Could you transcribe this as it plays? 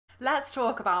Let's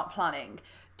talk about planning.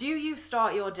 Do you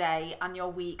start your day and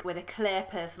your week with a clear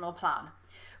personal plan?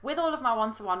 With all of my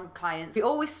one-to-one clients, we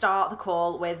always start the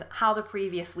call with how the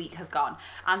previous week has gone.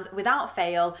 And without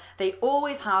fail, they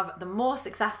always have the more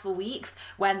successful weeks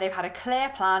when they've had a clear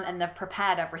plan and they've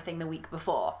prepared everything the week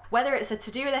before. Whether it's a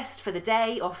to-do list for the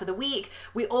day or for the week,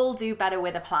 we all do better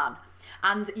with a plan.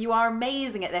 And you are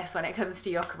amazing at this when it comes to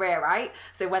your career, right?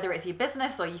 So whether it's your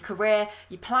business or your career,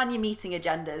 you plan your meeting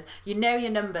agendas, you know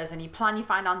your numbers and you plan your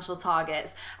financial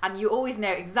targets, and you always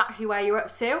know exactly where you're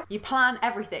up to. You plan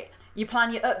everything. You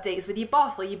plan your updates with your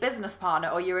boss or your business partner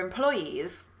or your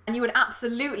employees. And you would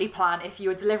absolutely plan if you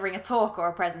were delivering a talk or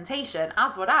a presentation,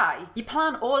 as would I. You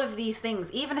plan all of these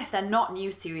things, even if they're not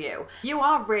new to you. You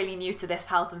are really new to this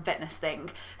health and fitness thing,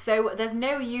 so there's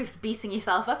no use beating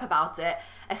yourself up about it,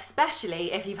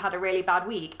 especially if you've had a really bad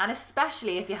week, and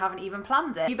especially if you haven't even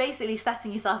planned it. You're basically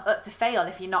setting yourself up to fail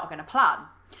if you're not going to plan.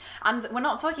 And we're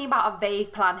not talking about a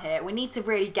vague plan here. We need to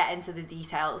really get into the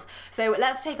details. So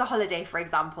let's take a holiday, for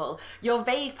example. Your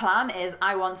vague plan is,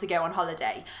 I want to go on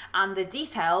holiday. And the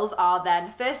details are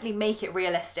then, firstly, make it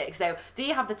realistic. So do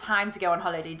you have the time to go on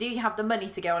holiday? Do you have the money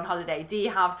to go on holiday? Do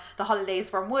you have the holidays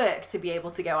from work to be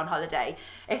able to go on holiday?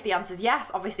 If the answer is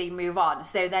yes, obviously move on.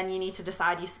 So then you need to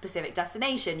decide your specific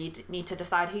destination. You need to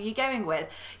decide who you're going with.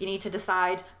 You need to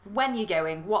decide when you're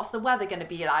going. What's the weather going to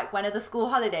be like? When are the school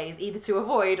holidays? Either to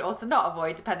avoid or to not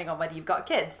avoid, depending on whether you've got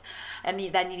kids. And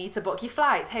then you need to book your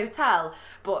flights, hotel,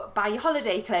 but buy your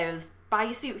holiday clothes, buy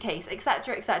your suitcase,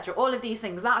 etc, etc. All of these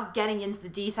things, that's getting into the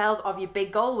details of your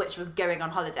big goal, which was going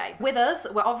on holiday. With us,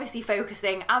 we're obviously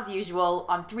focusing, as usual,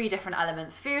 on 3 different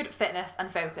elements: food, fitness, and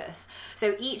focus.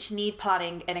 So each need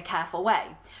planning in a careful way.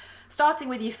 Starting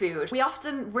with your food, we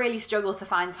often really struggle to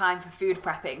find time for food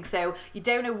prepping, so you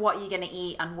don't know what you're going to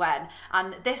eat and when,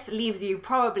 and this leaves you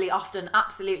probably often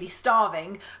absolutely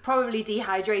starving, probably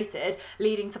dehydrated,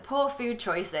 leading to poor food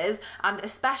choices, and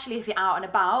especially if you're out and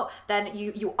about, then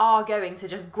you are going to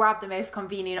just grab the most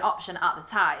convenient option at the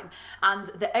time, and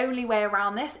the only way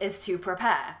around this is to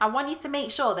prepare. I want you to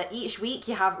make sure that each week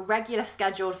you have regular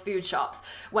scheduled food shops,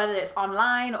 whether it's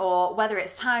online or whether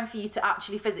it's time for you to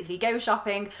actually physically go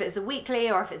shopping. If it's a weekly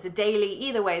or if it's a daily,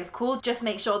 either way is cool. Just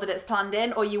make sure that it's planned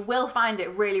in, or you will find it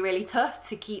really, really tough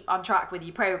to keep on track with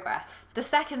your progress. The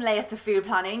second layer to food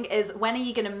planning is, when are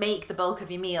you going to make the bulk of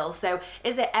your meals? So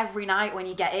is it every night when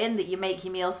you get in that you make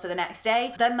your meals for the next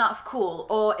day? Then that's cool.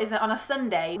 Or is it on a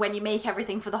Sunday when you make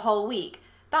everything for the whole week?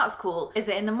 That's cool. Is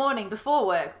it in the morning before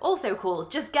work? Also cool.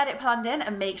 Just get it planned in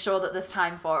and make sure that there's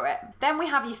time for it. Then we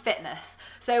have your fitness.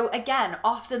 So again,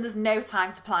 often there's no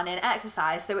time to plan in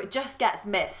exercise, so it just gets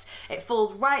missed. It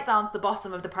falls right down to the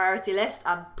bottom of the priority list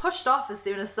and pushed off as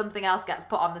soon as something else gets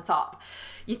put on the top.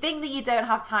 You think that you don't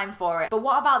have time for it, but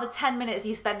what about the 10 minutes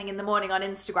you're spending in the morning on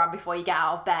Instagram before you get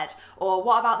out of bed? Or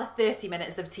what about the 30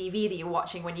 minutes of TV that you're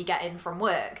watching when you get in from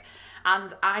work?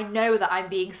 And I know that I'm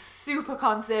being super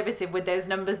conservative with those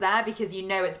numbers there, because you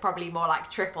know it's probably more like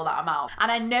triple that amount.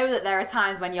 And I know that there are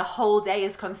times when your whole day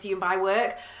is consumed by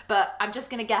work, but I'm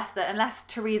just gonna guess that unless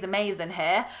Theresa May's in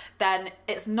here, then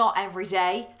it's not every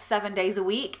day, 7 days a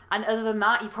week. And other than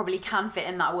that, you probably can fit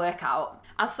in that workout.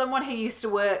 As someone who used to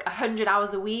work 100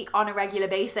 hours a week on a regular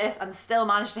basis and still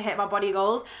managed to hit my body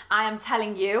goals, I am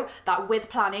telling you that with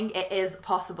planning, it is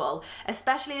possible,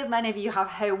 especially as many of you have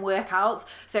home workouts.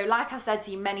 So like I've said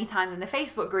to you many times in the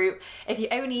Facebook group, if you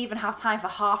only even have time for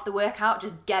half the workout,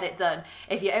 just get it done.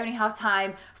 If you only have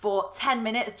time for 10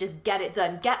 minutes, just get it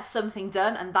done. Get something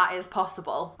done, and that is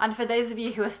possible. And for those of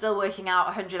you who are still working out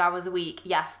 100 hours a week,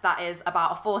 yes, that is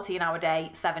about a 14-hour day,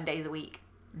 7 days a week.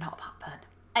 Not that fun.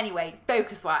 Anyway,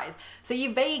 focus-wise, so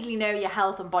you vaguely know your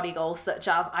health and body goals, such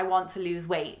as I want to lose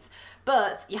weight,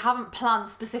 but you haven't planned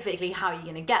specifically how you're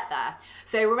going to get there.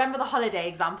 So remember the holiday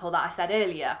example that I said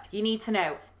earlier. You need to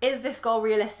know, is this goal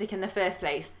realistic in the first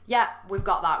place? Yeah, we've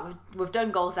got that. We've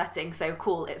done goal setting, so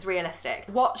cool, it's realistic.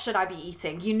 What should I be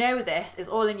eating? You know this is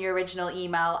all in your original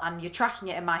email and you're tracking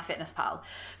it in MyFitnessPal.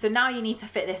 So now you need to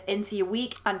fit this into your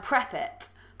week and prep it.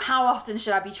 How often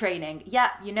should I be training? Yeah,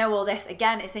 you know all this.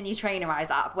 Again, it's in your Trainerize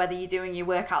app, whether you're doing your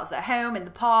workouts at home, in the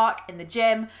park, in the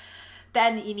gym.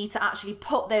 Then you need to actually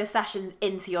put those sessions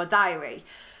into your diary.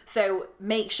 So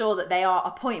make sure that they are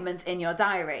appointments in your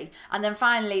diary. And then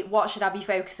finally, what should I be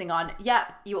focusing on?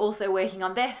 Yep, you're also working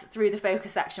on this through the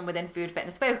focus section within Food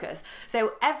Fitness Focus.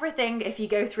 So everything, if you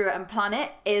go through it and plan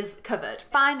it, is covered.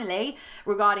 Finally,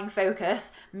 regarding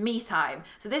focus, me time.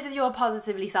 So this is your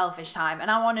positively selfish time.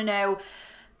 And I want to know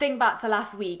think back to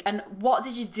last week and what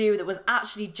did you do that was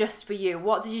actually just for you?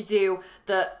 What did you do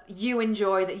that you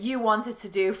enjoy, that you wanted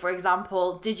to do? For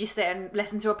example, did you sit and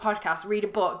listen to a podcast, read a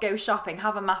book, go shopping,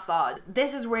 have a massage?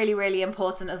 This is really, really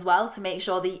important as well to make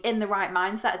sure that you're in the right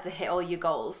mindset to hit all your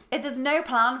goals. If there's no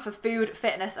plan for food,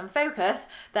 fitness and focus,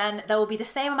 then there will be the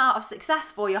same amount of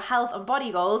success for your health and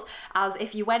body goals as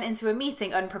if you went into a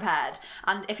meeting unprepared.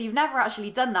 And if you've never actually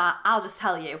done that, I'll just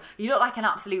tell you, you look like an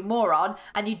absolute moron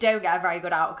and you don't get a very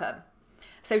good outcome.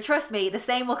 So trust me, the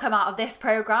same will come out of this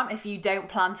program if you don't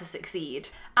plan to succeed.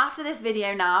 After this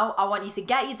video now, I want you to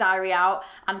get your diary out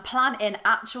and plan in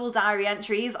actual diary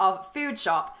entries of food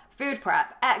shop, food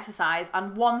prep, exercise,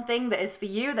 and one thing that is for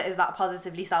you, that is that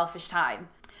positively selfish time.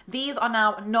 These are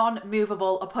now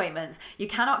non-movable appointments. You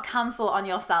cannot cancel on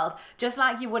yourself, just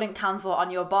like you wouldn't cancel on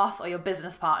your boss or your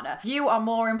business partner. You are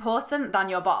more important than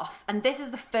your boss. And this is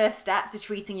the first step to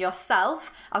treating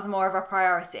yourself as more of a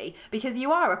priority, because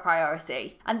you are a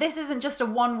priority. And this isn't just a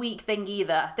 1 week thing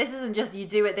either. This isn't just you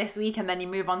do it this week and then you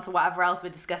move on to whatever else we're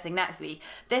discussing next week.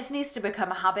 This needs to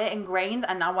become a habit ingrained,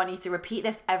 and I want you to repeat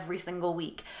this every single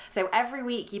week. So every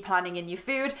week you're planning in your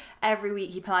food, every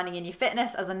week you're planning in your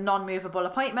fitness as a non-movable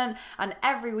appointment, and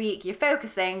every week you're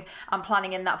focusing on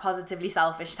planning in that positively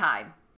selfish time.